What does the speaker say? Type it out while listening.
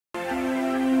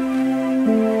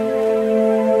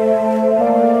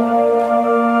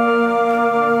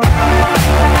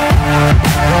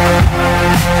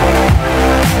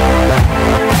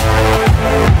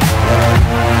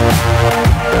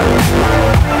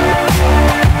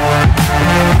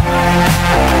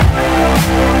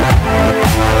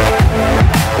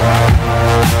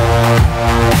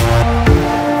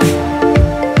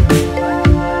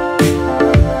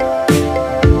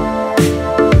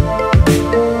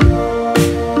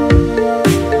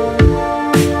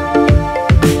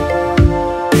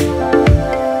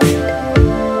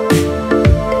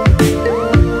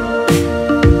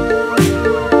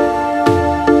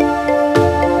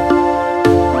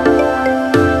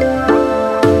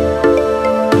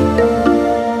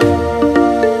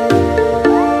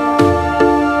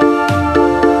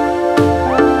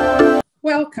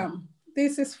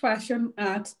This is Fashion,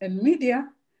 Arts, and Media.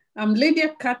 I'm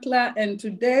Lydia Cutler, and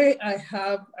today I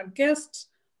have a guest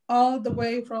all the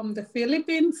way from the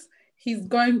Philippines. He's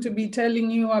going to be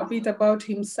telling you a bit about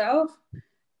himself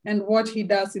and what he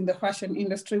does in the fashion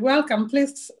industry. Welcome,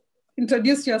 please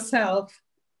introduce yourself.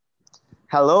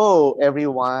 Hello,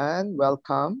 everyone.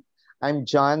 Welcome. I'm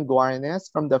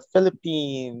JohnGuarnes from the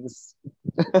Philippines.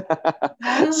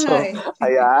 Hi.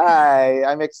 Hi.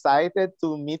 I'm excited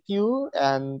to meet you.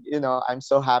 And, I'm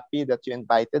so happy that you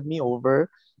invited me over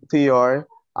to your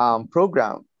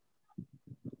program.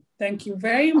 Thank you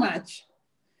very much.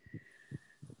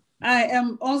 I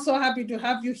am also happy to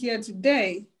have you here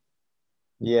today.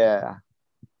 Yeah.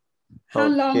 How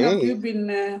long have you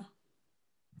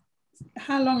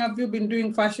been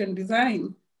doing fashion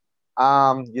design?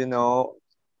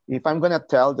 If I'm gonna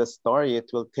tell the story, it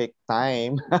will take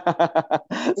time.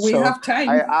 We have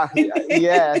time.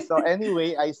 Yeah. So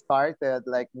anyway, I started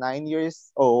like 9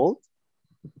 years old.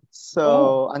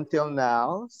 So until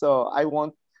now, so I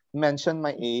won't mention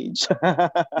my age.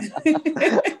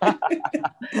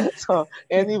 So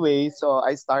anyway, so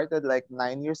I started like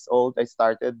 9 years old. I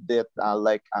started it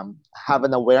have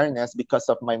an awareness because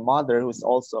of my mother, who's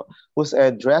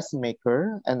a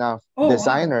dressmaker and a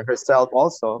designer herself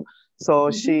also.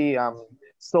 So she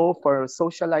so for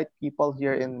socialite people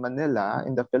here in Manila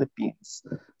in the Philippines.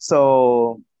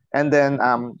 So and then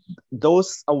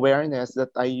those awareness that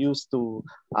I used to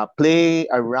play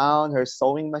around her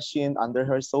sewing machine, under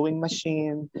her sewing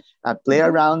machine, play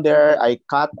around there. I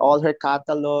cut all her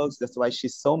catalogs. That's why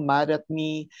she's so mad at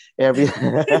me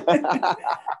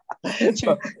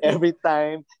so every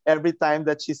time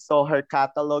that she saw her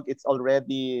catalog, it's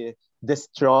already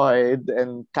destroyed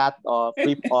and cut off,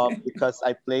 rip off, because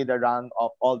I played around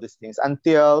of all these things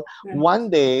until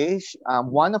one day,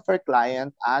 one of her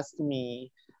clients asked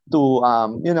me to,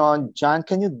 John,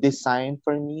 can you design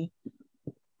for me?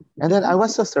 And then I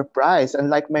was so surprised, and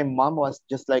like my mom was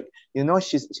just like,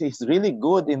 she's really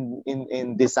good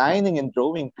in designing and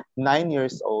drawing, 9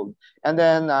 years old. And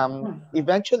then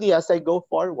eventually, as I go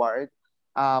forward,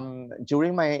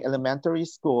 during my elementary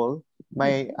school,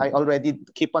 I already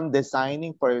keep on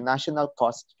designing for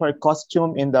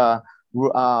costume in the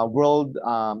world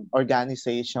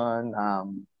organization,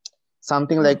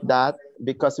 something like that,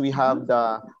 because we have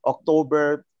the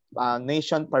October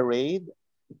Nation Parade.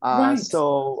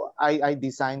 So I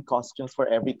design costumes for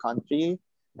every country.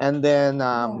 And then,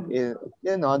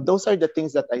 those are the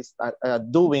things that I start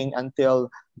doing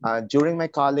until during my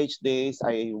college days.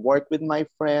 I work with my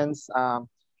friends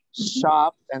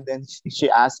shop, and then she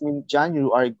asked me, John,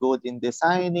 you are good in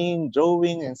designing,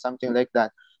 drawing, and something like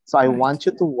that. So I want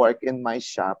you to work in my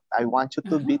shop. I want you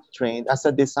to be trained as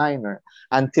a designer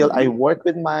until I work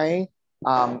with my,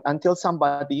 when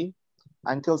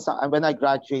I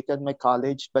graduated my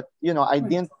college. But I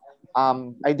didn't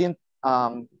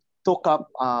took up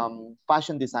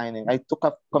fashion designing. I took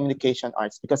up communication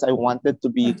arts because I wanted to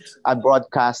be a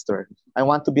broadcaster. I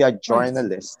want to be a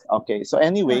journalist. Okay, so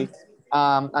anyway,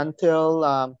 until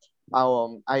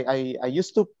I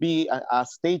used to be a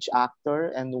stage actor,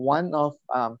 and one of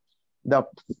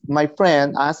my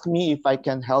friend asked me if I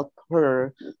can help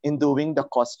her in doing the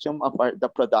costume of the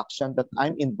production that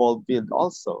I'm involved with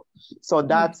also. So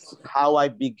that's how I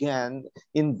began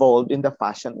involved in the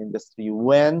fashion industry,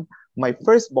 when my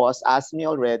first boss asked me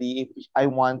already if I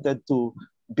wanted to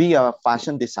be a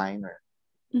fashion designer.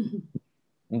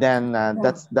 Then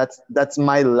that's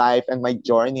my life and my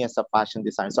journey as a fashion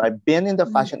designer. So I've been in the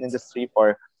fashion industry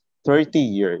for 30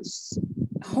 years.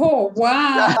 Oh,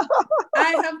 wow.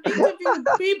 I have interviewed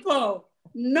people.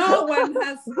 No one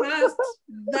has asked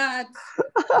that.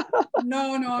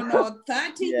 No.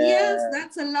 30 years?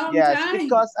 That's a long time.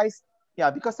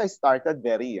 Because I started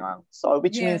very young. So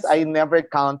which means I never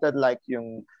counted like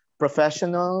yung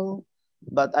professional,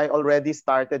 but I already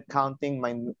started counting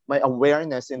my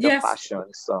awareness in the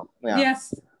fashion. So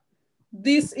yes,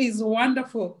 this is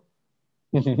wonderful.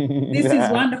 This is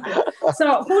wonderful.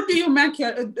 So who do you make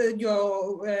your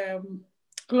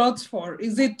clothes for?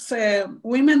 Is it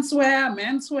women's wear,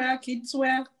 men's wear, kids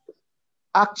wear?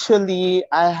 Actually,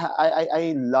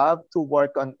 I love to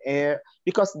work on air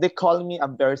because they call me a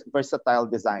very versatile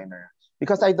designer,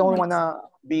 because I don't want to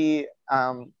be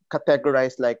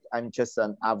categorized like I'm just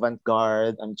an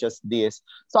avant-garde, I'm just this.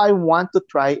 So I want to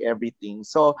try everything.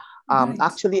 So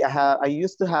actually, I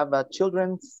used to have a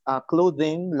children's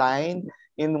clothing line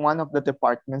in one of the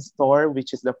department store,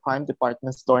 which is the prime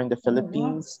department store in the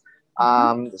Philippines.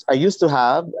 I used to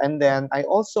have, and then I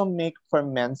also make for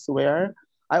menswear.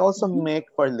 I also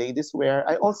make for ladies wear.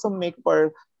 I also make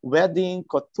for wedding,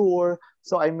 couture.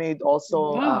 So I made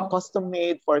also Wow. custom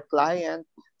made for client.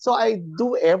 So I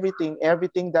do everything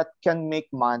that can make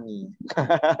money.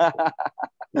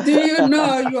 Do you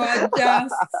know you are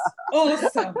just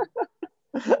awesome?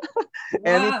 Wow.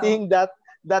 Anything that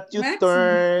you Maximum.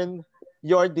 turn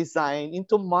your design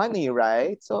into money,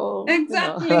 right? So,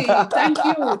 Exactly. Thank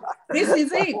you. This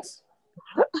is it.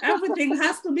 Everything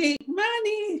has to be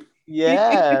money.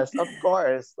 Yes, of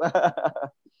course.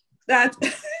 That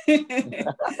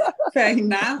fair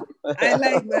enough. I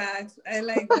like that. I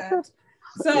like that.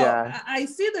 So Yeah. I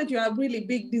see that you are a really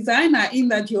big designer in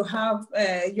that you have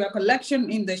your collection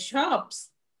in the shops.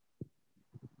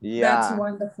 That's Yeah.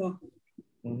 wonderful.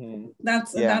 Hmm.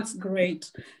 Yeah. That's great.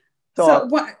 So So,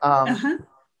 what? um, Uh-huh.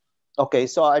 okay,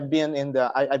 so I've been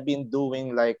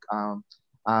doing like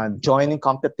joining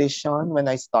competition when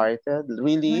I started.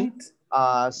 Really,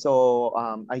 Right.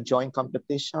 I joined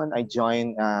competition. I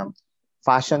joined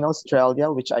Fashion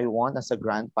Australia, which I won as a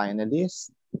grand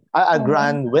finalist, a Oh wow.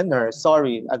 grand winner.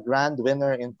 Sorry, a grand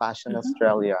winner in Fashion Uh-huh.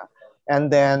 Australia. And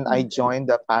then I Right. joined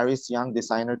the Paris Young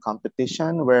Designer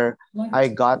Competition, where I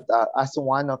Right. got as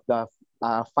one of the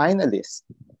finalists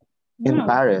in Wow.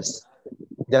 Paris.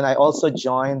 Then I also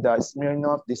joined the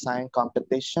Smirnoff Design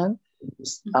Competition,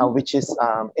 Mhm. which is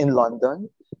in London.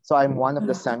 So I'm one of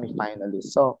the Right.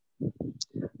 semi-finalists. So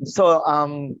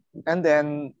and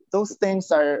then those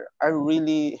things are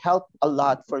really help a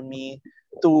lot for me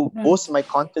to Right. boost my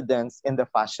confidence in the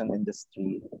fashion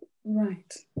industry.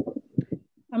 Right.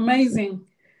 Amazing.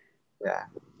 Yeah,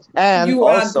 and You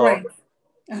are also great.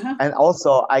 Uh-huh. and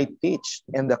also I teach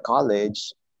in the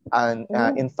college and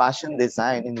Oh. in fashion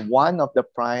design in one of the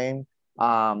prime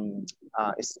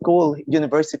school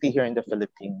university here in the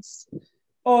Philippines.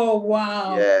 Oh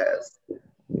wow. Yes,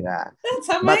 yeah. That's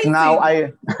But now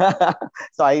amazing. I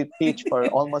so I teach for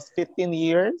almost 15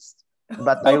 years,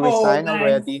 but I Oh, resigned nice.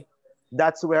 already.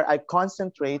 That's where I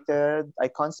concentrated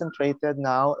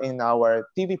now in our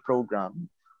TV program,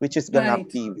 which is GANAP Right.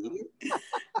 TV.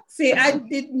 See, I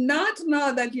did not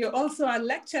know that you're also a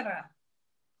lecturer.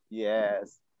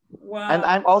 Yes. And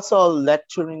I'm Wow. also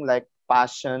lecturing like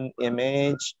fashion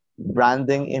image,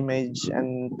 branding image,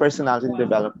 and personality Wow.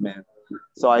 development.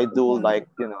 So I do Wow. like,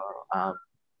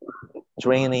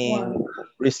 training, Wow.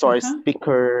 resource Uh-huh.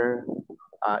 speaker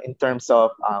in terms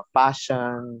of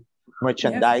fashion, Yes.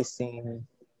 merchandising,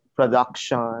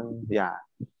 production. Yeah.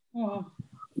 Wow.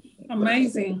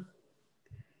 Amazing.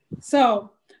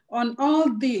 So, on all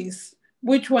these,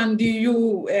 which one do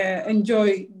you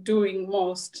enjoy doing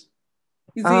most?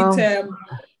 Is it Um,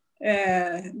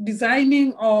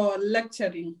 designing or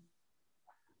lecturing?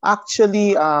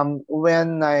 Actually,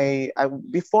 when I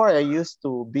before I used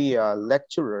to be a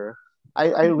lecturer, I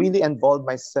Mhm. really involved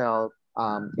myself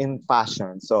in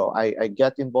fashion. So I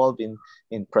get involved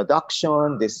in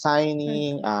production, Right.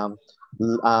 designing,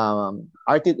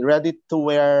 ready to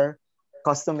wear,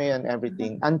 custom made and Uh-huh.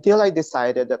 everything. Until I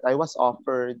decided that I was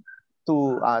offered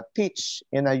to teach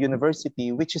in a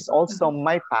university, which is also Uh-huh.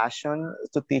 my passion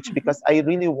to teach Uh-huh. because I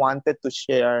really wanted to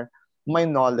share my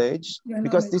knowledge Your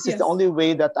because knowledge, this is the yes. only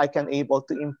way that I can able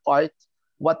to impart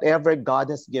whatever God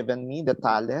has given me, the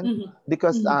talent. Mm-hmm.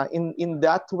 Because Mm-hmm. in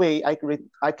that way, I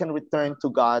can return to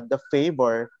God the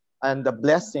favor and the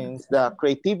blessings, That's the true.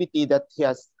 creativity that He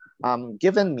has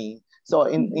given me. So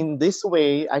Mm-hmm. in this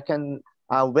way, I can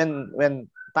when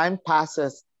time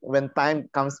passes, when time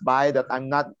comes by that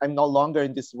I'm no longer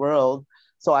in this world.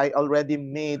 So I already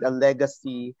made a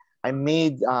legacy. I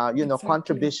made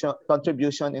Exactly.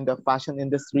 contribution in the fashion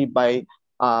industry by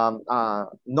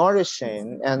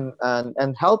nourishing Exactly.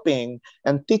 and helping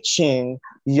and teaching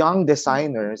young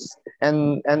designers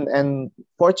and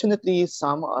fortunately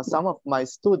some of my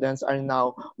students are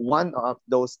now one of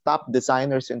those top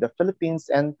designers in the Philippines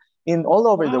and in all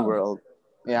over the Wow. world.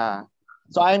 Yeah.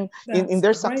 So I'm in That's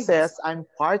their great. success, I'm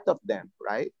part of them,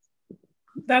 right?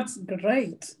 That's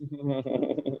great.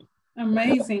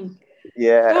 Amazing.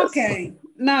 Yes. Okay,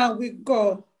 now we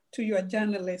go to your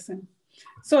journalism.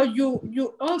 So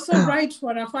you also write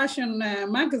for a fashion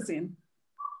magazine.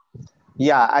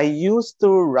 Yeah, I used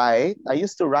to write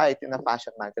in a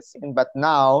fashion magazine, but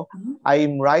now Mhm.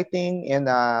 I'm writing in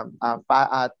a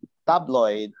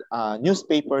tabloid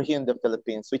newspaper here in the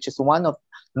Philippines, which is one of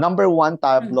number one Right.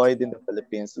 tabloid in the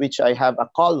Philippines, which I have a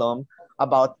column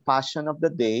about fashion of the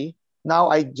day.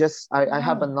 Now I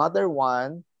have Wow. another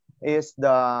one is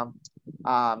the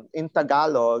in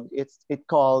Tagalog it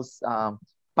calls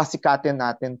Pasikatin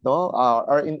natin to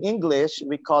or in English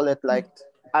we call it like Right.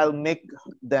 I'll make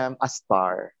them a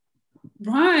star.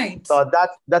 Right. So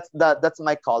that's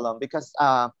my column because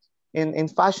in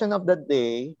fashion of the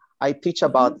day I teach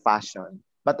Uh-huh. about fashion.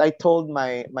 But I told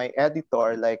my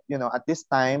editor, like, at this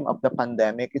time of the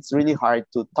pandemic, it's really hard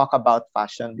to talk about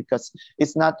fashion because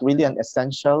it's not really an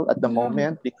essential at the No,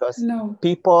 moment, because no.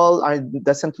 people are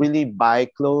doesn't really buy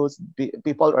clothes.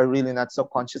 People are really not so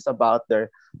conscious about their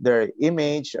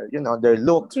image, or, their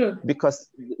look, True. because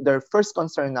their first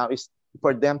concern now is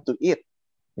for them to eat,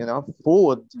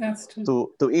 food That's true.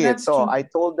 to eat. That's So true. I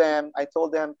told them,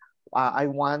 I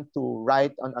want to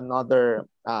write on another,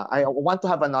 I want to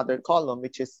have another column,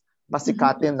 which is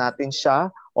pasikatin natin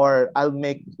siya, or I'll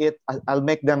make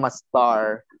them a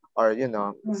star, or,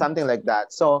 something Right. like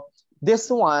that. So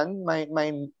this one, my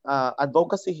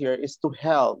advocacy here is to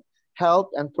help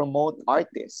and promote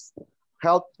artists,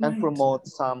 help and Right. promote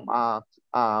some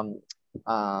um,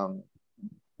 um,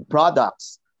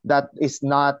 products that is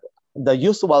not the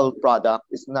usual product,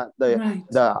 is not Right.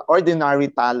 the ordinary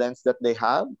talents that they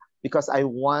have, because I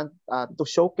want to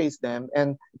showcase them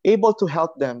and able to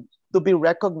help them to be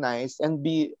recognized and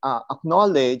be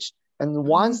acknowledged. And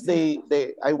Amazing.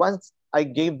 once I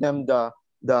gave them the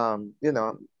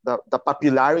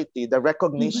popularity, the Mhm.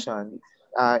 recognition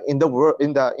in the world,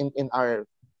 in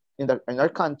our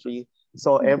country,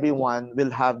 so Mhm. everyone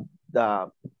will have the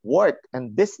work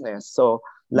and business. So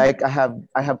like I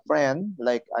have friend,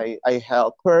 like I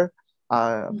help her,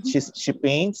 Mhm. she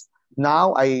paints.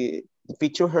 Now I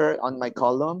feature her on my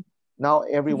column. Now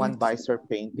everyone Right. buys her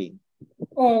painting.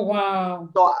 Oh, wow.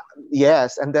 So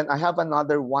yes, and then I have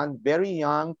another one, very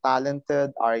young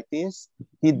talented artist.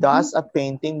 He does Mhm. a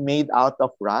painting made out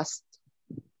of rust,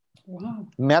 Wow.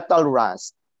 metal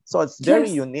rust. So it's very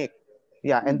Yes. unique.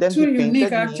 Yeah, and then he Too unique,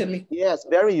 painted me. actually. Yes,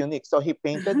 very unique. So he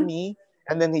painted Uh-huh. me,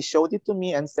 and then he showed it to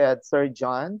me and said, "Sir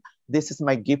John, this is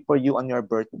my gift for you on your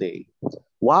birthday."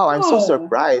 Wow, I'm so Oh.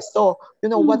 surprised. So,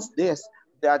 Mm. what's this?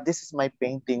 This is my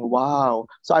painting. Wow.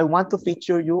 So I want to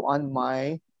feature you on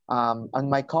my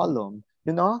column.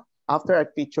 After I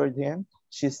featured him,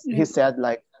 he Yeah. said,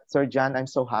 like, "Sir John, I'm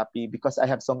so happy because I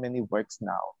have so many works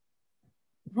now."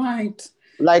 Right.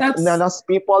 Like, That's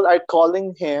people are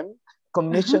calling him, uh-huh.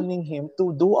 commissioning him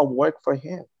to do a work for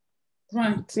him.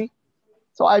 Right. See?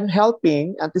 So I'm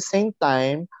helping at the same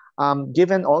time,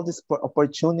 given all this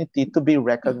opportunity to be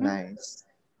Uh-huh. recognized.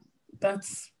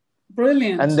 That's And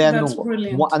brilliant. then That's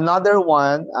brilliant. another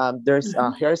one, there's a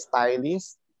Uh-huh.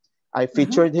 hairstylist. I Uh-huh.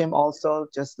 featured him also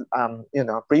just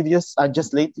previous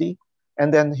just lately,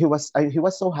 and then he was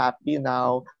so happy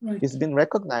now. He's Right. been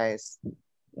recognized.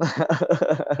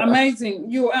 Amazing.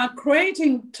 You are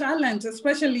creating talent,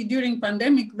 especially during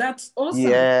pandemic. That's awesome.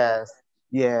 Yes,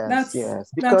 yes, That's yes.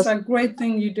 that's Because a great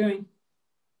thing you're doing.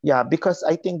 yeah, because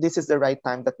I think this is the right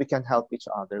time that we can help each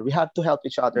other. We have to help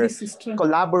each other, This is true.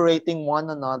 collaborating one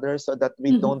another, so that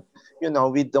Mhm.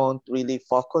 we don't really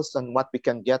focus on what we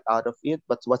can get out of it.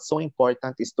 But what's so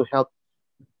important is to help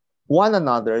one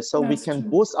another so we That's can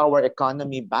true. boost our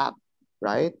economy back,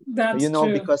 right? That's true.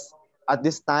 Because at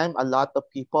this time, a lot of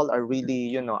people are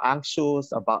really, anxious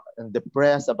about and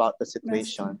depressed about the That's true.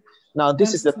 situation. Now,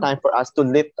 this is That's the true. time for us to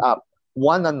lift up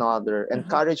one another, Uh-huh.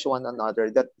 encourage one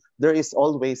another that there is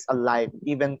always a life,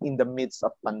 even in the midst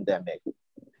of pandemic.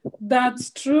 That's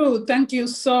true. Thank you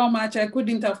so much. I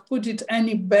couldn't have put it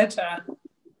any better.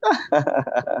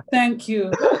 Thank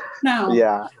you. Now,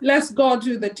 Yeah. let's go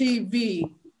to the TV,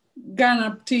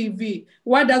 GUANAP TV.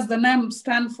 What does the name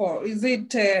stand for? Is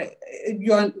it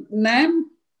your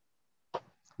name?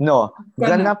 No,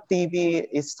 GUANAP. Ganap TV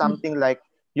is something like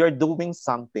you're doing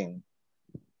something.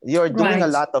 You're doing a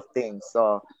Right. lot of things.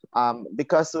 So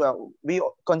because we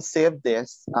conceived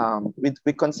this,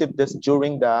 we conceived this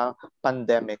during the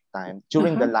pandemic time,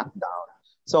 during the Uh-huh. lockdown.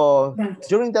 So Right.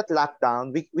 during that lockdown,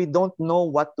 we don't know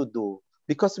what to do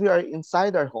because we are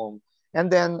inside our home. And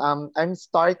then I'm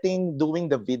starting doing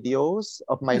the videos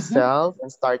of Uh-huh. myself and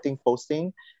starting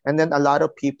posting. And then a lot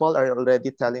of people are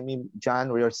already telling me,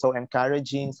 John, we are so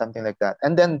encouraging, something like that.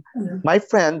 And then Uh-huh. my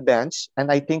friend Bench, and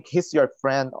I think he's your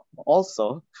friend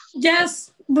also.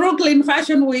 Yes, Brooklyn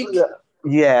Fashion Week. Yeah.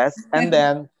 Yes. And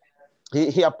then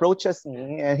he approached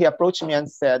me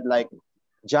and said, like,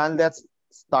 John, let's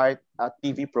start a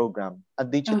TV program, a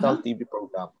digital Uh-huh. TV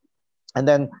program. And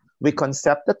then we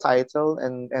concept the title,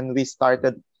 and we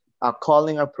started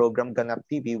calling our program Ganap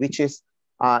TV, which is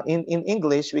in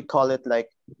English, we call it like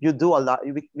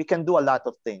we can do a lot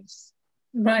of things,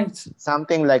 Right.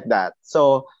 something like that.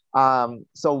 So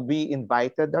we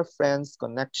invited our friends,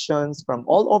 connections from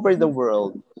all over the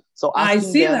world. So I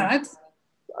see that.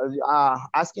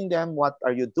 asking them, what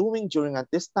are you doing during at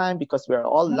this time, because we're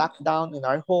all locked down in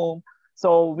our home.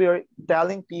 So we're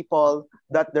telling people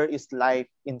that there is life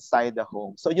inside the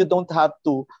home, so you don't have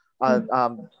to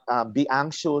be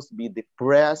anxious, be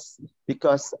depressed,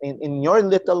 because in your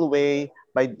little way,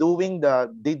 by doing the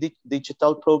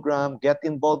digital program, get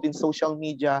involved in social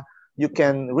media, you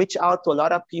can reach out to a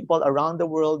lot of people around the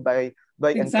world by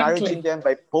encouraging Exactly. them,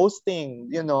 by posting,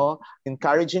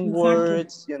 encouraging Exactly.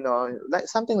 words, like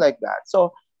something like that.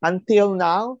 So until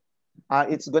now,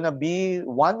 it's gonna be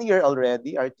 1 year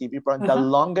already. Our TV program, the Uh-huh.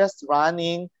 longest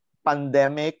running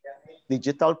pandemic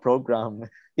digital program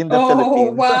in the Oh,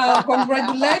 Philippines. wow.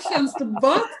 Congratulations to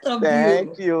both of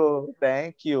Thank you. you.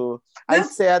 Thank you. I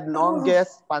That's, said oh,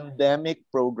 longest pandemic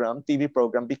program, TV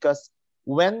program, because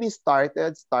when we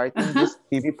starting uh-huh. this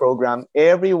TV program,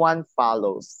 everyone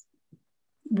follows.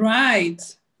 Right.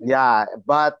 Yeah,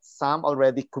 but some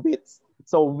already quit.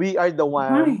 So we are the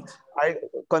one Right. are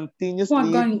What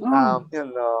continuously, going on?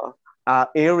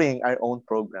 airing our own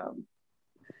program.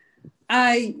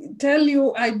 I tell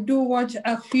you, I do watch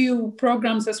a few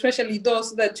programs, especially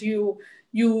those that you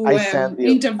I send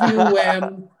you. interview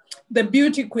the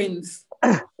beauty queens.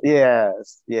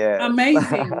 Yes, yes.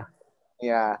 Amazing,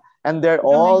 Yeah, and they're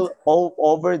amazing. all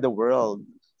over the world.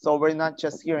 So we're not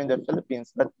just here in the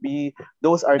Philippines, but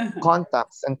those are Uh-huh.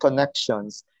 contacts and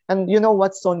connections. And you know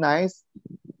what's so nice?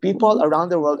 People Mhm. around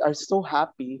the world are so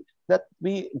happy that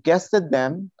we guested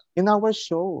them in our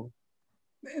show.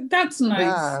 That's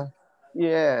nice.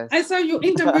 Yeah. I Yes. saw you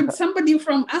interviewed somebody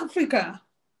from Africa,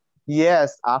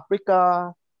 Yes,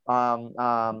 Africa,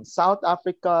 South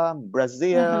Africa, uh-huh.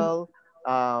 Brazil,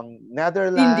 India.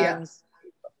 Netherlands,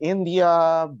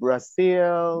 India,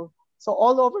 Brazil, so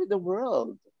all over the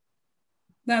world.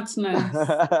 That's nice.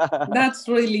 That's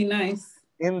really nice.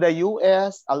 In the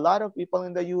US, a lot of people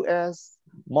in the US,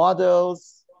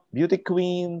 models, beauty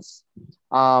queens,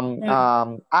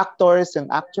 Right. actors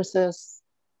and actresses.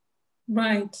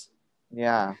 Right.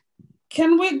 Yeah.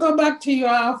 Can we go back to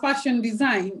your fashion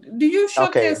design? Do you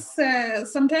Okay. showcase,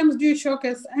 sometimes do you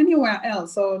showcase anywhere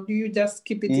else or do you just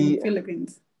keep it in Ye-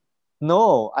 Philippines?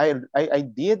 No, I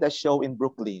did a show in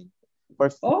Brooklyn for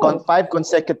Oh, 5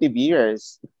 consecutive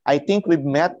years. I think we've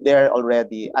met there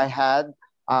already. I had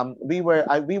I think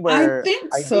I did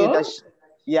so.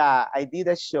 yeah, I did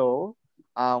a show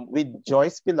with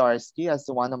Joyce Pilarski as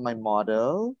one of my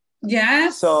model.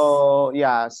 Yes. So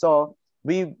yeah, so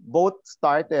we both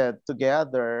started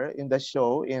together in the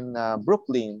show in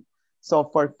Brooklyn. So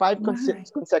for Right.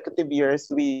 consecutive years,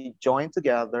 we joined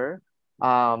together.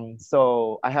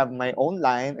 So I have my own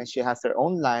line, and she has her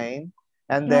own line.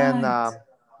 And then Right.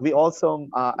 we also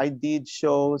I did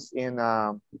shows in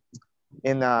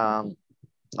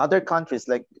other countries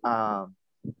like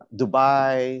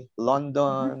Dubai, Uh-huh.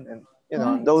 London, and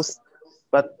Right. those.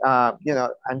 But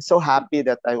I'm so happy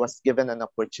that I was given an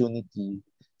opportunity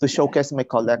to showcase my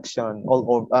collection all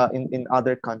over in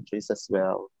other countries as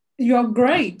well. You're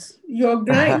great. You're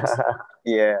great.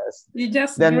 Yes. You're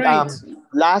just Then great.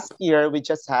 last year we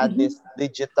just had Mm-hmm. this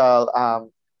digital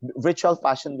virtual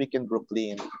fashion week in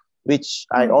Brooklyn, which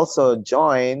I Right. also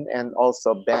joined, and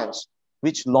also Bench,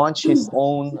 which launched his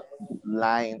own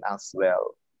line as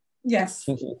well. Yes,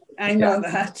 I Yeah. know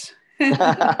that.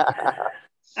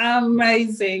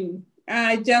 Amazing.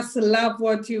 I just love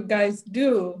what you guys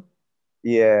do.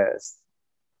 Yes.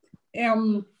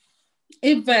 Um,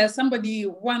 if somebody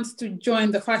wants to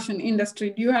join the fashion industry,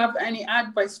 do you have any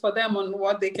advice for them on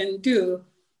what they can do?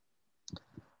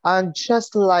 And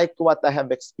just like what I have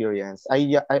experienced,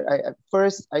 I at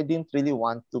first I didn't really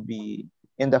want to be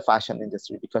in the fashion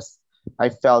industry because I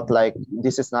felt like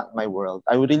this is not my world.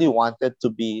 I really wanted to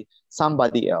be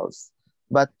somebody else,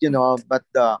 but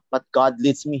but God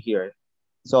leads me here,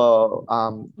 so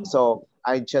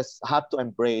I just have to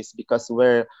embrace, because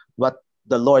where what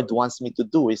the Lord wants me to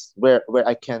do is where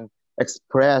I can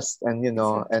express and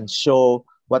Exactly. and show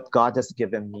what God has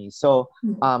given me. So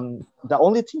the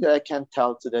only thing that I can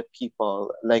tell to the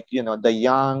people, like the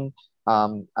young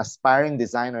aspiring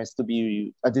designers to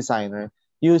be a designer,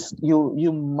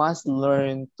 you must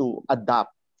learn to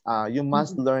adapt. You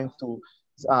must Mhm. learn to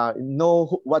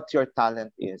know what your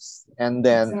talent is, and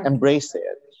then Exactly. embrace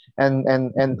it,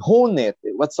 and hone it.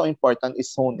 What's so important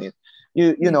is hone it.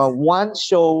 Yes. One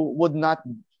show would not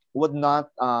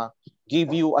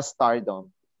give you a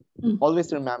stardom. Mm.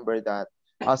 Always remember that.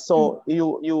 Mm. So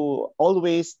you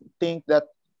always think that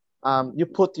you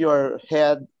put your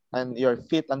head and your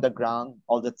feet on the ground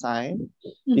all the time,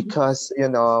 Mm. because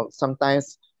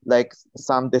sometimes, like,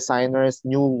 some designers,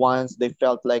 new ones, they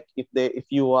felt like if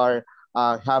you are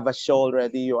have a show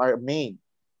already, you are made,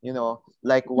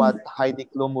 like what Mm. Heidi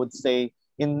Klum would say,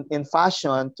 in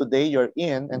fashion, today you're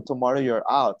in and tomorrow you're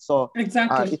out. So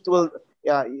Exactly. it will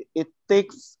it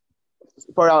takes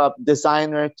for a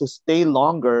designer to stay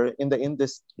longer in the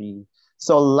industry.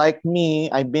 So like me,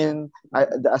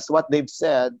 as what they've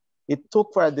said, it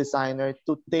took for a designer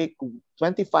to take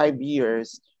 25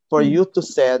 years for you to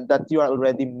say that you are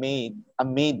already a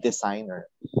made designer.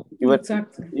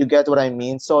 Exactly. You get what I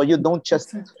mean? So you don't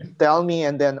just Exactly. tell me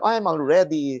and then, I'm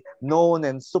already known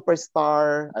and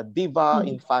superstar, a diva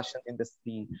in fashion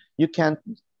industry. You can't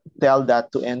tell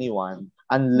that to anyone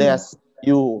unless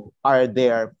you are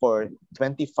there for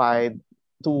 25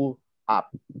 to up.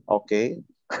 Okay?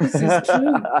 This is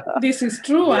true. This is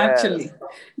true, Yes. actually.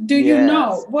 Do you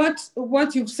know Yes.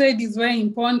 what you've said is very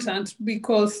important,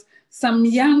 because some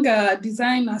younger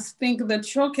designers think that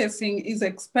showcasing is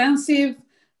expensive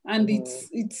and Mhm.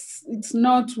 it's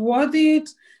not worth it.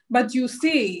 But you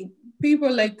see,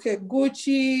 people like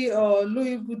Gucci or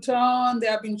Louis Vuitton, they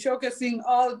have been showcasing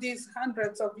all these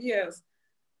hundreds of years.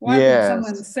 Why would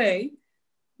someone Yes. say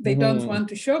they don't Mhm. want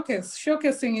to showcase?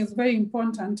 Showcasing is very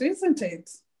important, isn't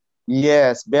it?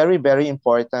 Yes, very, very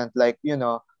important. Like,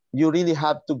 you really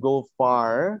have to go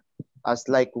far as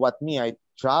like what me, I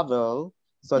travel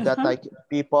so that Uh-huh. like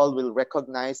people will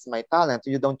recognize my talent.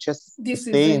 You don't just This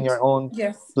is stay in it. your own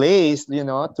Yes, place,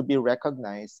 to be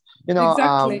recognized.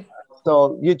 exactly.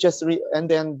 So you just and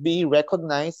then be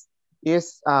recognized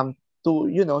is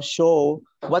to, show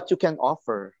what you can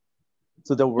offer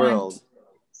to the Right, world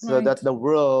so that right. the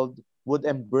world would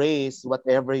embrace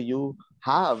whatever you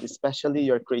have, especially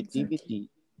your Exactly, creativity.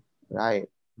 Right.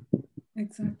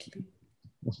 exactly.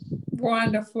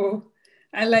 Wonderful.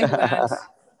 I like that.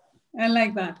 I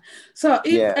like that. So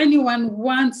if Yes. anyone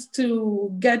wants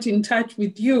to get in touch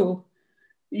with you,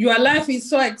 your life is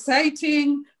so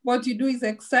exciting. What you do is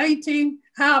exciting.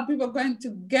 How are people going to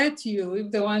get you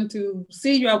if they want to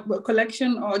see your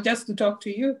collection or just to talk to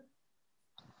you?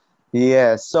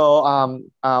 Yes. So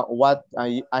what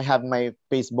I have my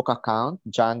Facebook account,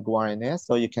 JohnGuarnes,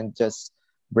 so you can just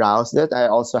browse it. I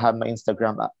also have my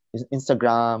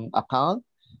Instagram account,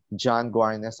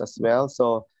 JohnGuarnes as well.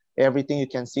 So everything you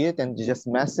can see it and you just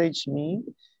message me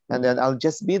and then I'll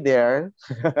just be there.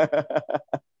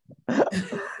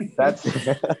 That's it.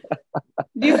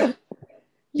 Do you,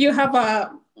 do you have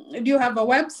a do you have a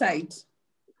website?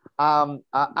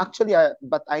 Actually,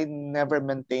 but I never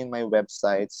maintain my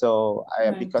website. So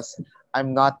Right, because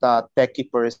I'm not a techie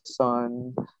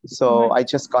person, so I right.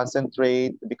 just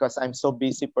concentrate because I'm so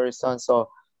busy person. So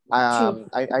True.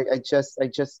 I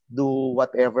just do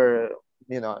whatever,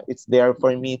 it's there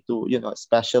for me to,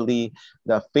 especially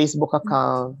the Facebook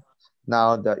account,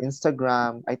 now the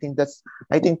Instagram. I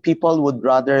think people would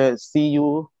rather see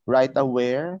you right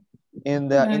away in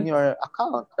Right, your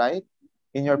account, right?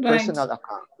 In your right. personal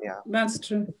account. Yeah. That's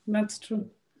true. That's true.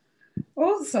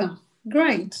 Awesome.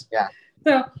 Great. Yeah.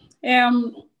 So,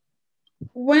 um,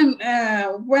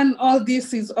 when all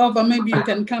this is over, maybe you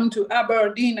can come to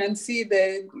Aberdeen and see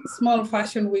the small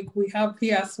fashion week we have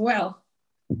here as well.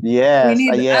 We Yes.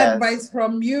 need Yes. advice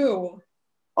from you.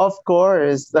 Of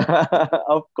course.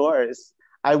 Of course.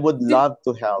 I would Do, love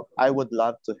to help. I would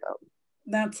love to help.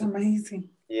 that's amazing.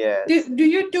 Yes. Do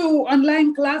you do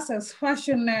online classes,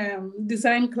 fashion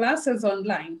design classes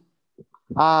online?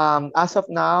 As of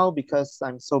now, because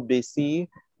I'm so busy,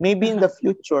 maybe in Uh-huh. the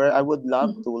future I would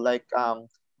love Mhm. to like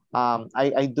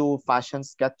I do fashion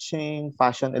sketching,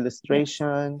 fashion Yes.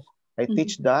 illustration. I Mhm.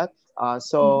 teach that.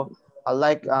 So Mhm.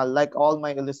 like all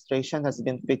my illustration has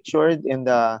been featured in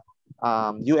the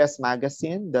US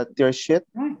magazine, the Tear Sheet,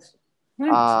 Right.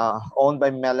 Right. owned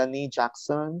by Melanie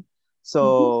Jackson. Mhm.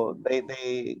 So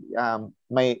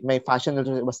my fashion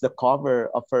illustration was the cover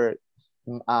of her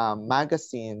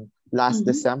magazine last Mhm.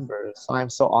 December. So I'm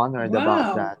so honored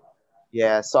about Wow. that.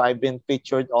 Yeah, so I've been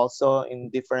featured also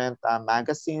in different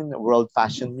magazine, World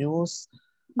Fashion News,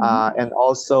 Mhm. and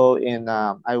also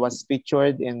I was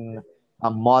featured in a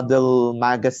model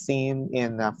magazine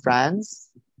in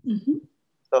France. Mhm.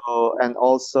 So and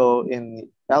also in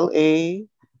LA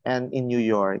and in New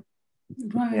York.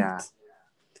 Yeah. Right.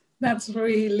 That's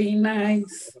really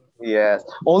nice. Yes.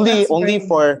 Only That's only very nice.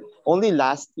 for only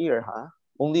last year, huh?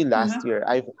 Only last Uh-huh. year.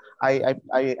 I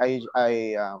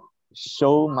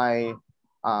show my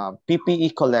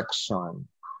PPE collection.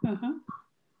 Uh-huh.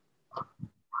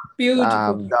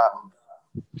 Beautiful. The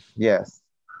yes.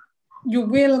 You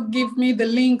will give me the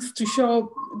links to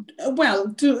show,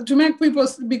 well, to make people,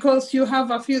 because you have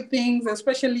a few things,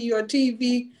 especially your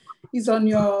TV is on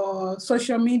your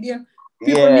social media.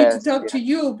 People need to Yes. talk Yes. to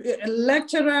you, a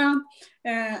lecturer,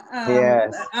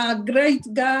 Yes. a great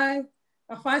guy,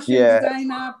 a fashion Yes.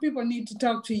 designer. People need to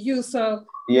talk to you. So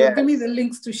you'll give me Yes. the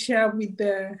links to share with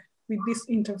the with this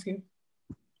interview.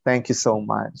 Thank you so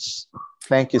much.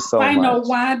 Thank you so Final much.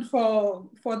 word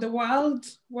for the world.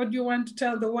 What do you want to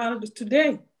tell the world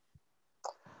today?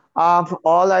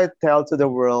 All I tell to the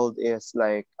world is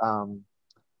like,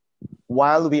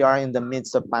 while we are in the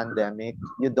midst of pandemic,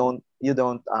 you don't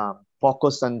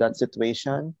focus on that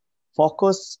situation.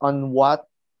 Focus on what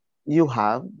you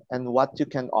have and what you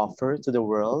can offer to the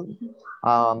world.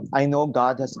 I know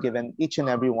God has given each and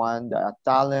every one the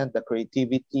talent, the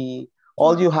creativity.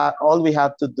 All we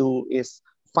have to do is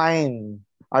find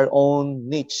our own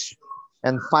niche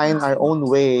and find our own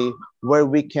way where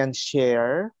we can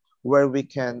share, where we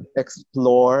can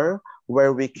explore,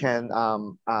 where we can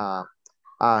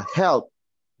help.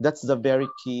 That's the very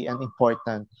key and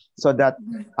important, so that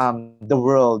the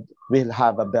world will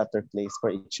have a better place for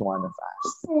each one of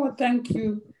us. Oh, thank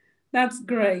you. That's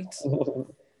great.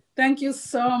 Thank you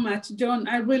so much, John.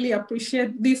 I really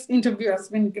appreciate this interview. Has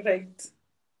been great.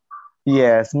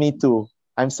 Yes, me too.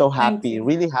 I'm so Thank happy, you.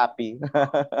 really happy.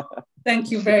 Thank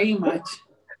you very much.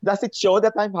 Does it show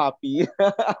that I'm happy?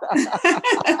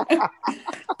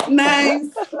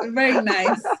 Nice. Very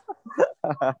nice.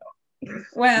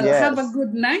 Well, have a Yes.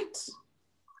 good night.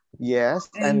 Yes,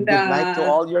 and And good night to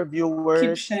all your keep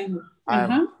viewers. shining.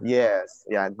 Uh-huh. Yes,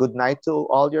 yeah. Good night to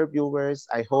all your viewers.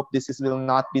 I hope will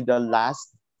not be the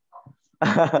last,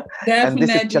 and this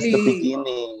is just the Definitely.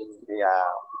 beginning. Yeah.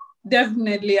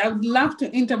 Definitely. I would love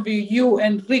to interview you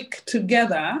and Rick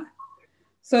together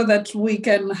so that we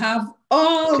can have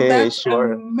all Okay, that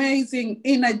sure. amazing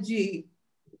energy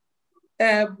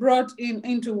brought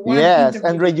into one Yes,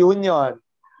 and interview. reunion,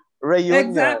 reunion,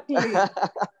 Exactly.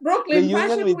 Brooklyn reunion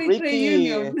Fashion with Week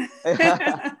Ricky. reunion.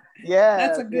 That's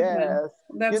Yes, a good one. yes.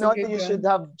 That's a good You should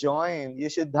one. have joined. You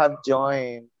should have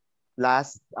joined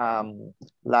last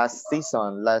last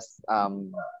season, last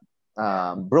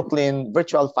Brooklyn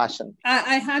Virtual Fashion.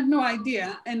 I had no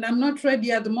idea, and I'm not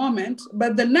ready at the moment,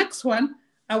 but the next one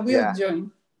I will Yeah. join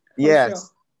for sure.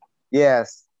 Yes. Yes.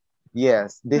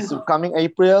 Yes. This Uh-huh. coming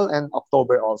April and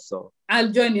October also. I'll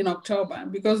join in October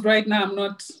because right now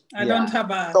I Yeah. don't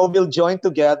have a. So we'll join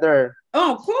together.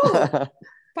 Oh, cool.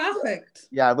 Perfect.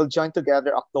 Yeah, we'll join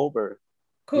together October.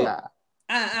 Cool. Yeah.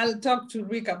 I'll talk to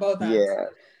Rick about that. Yeah.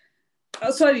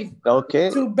 Oh, sorry,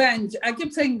 Okay. to Benj. I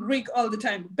keep saying Rick all the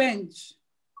time. Benj.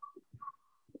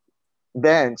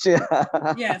 Bench.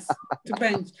 Yes, to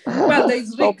Benj. Well,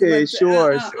 there's Rick, Okay, but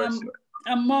sure, sure, sure.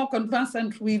 I'm more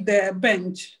conversant with the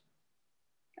Benj.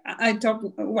 I talk,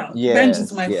 well, Benj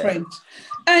is Yes, my yeah. friend.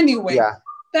 Anyway, Yeah.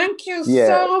 thank you Yes.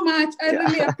 so much. I Yeah.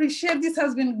 really appreciate this.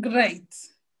 Has been great.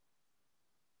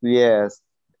 Yes.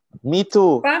 Me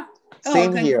too. Bye. Oh,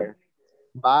 Same thank you. here.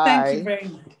 Thank you Bye. very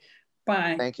much.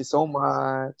 Bye. Thank you so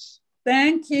much.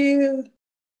 Thank you.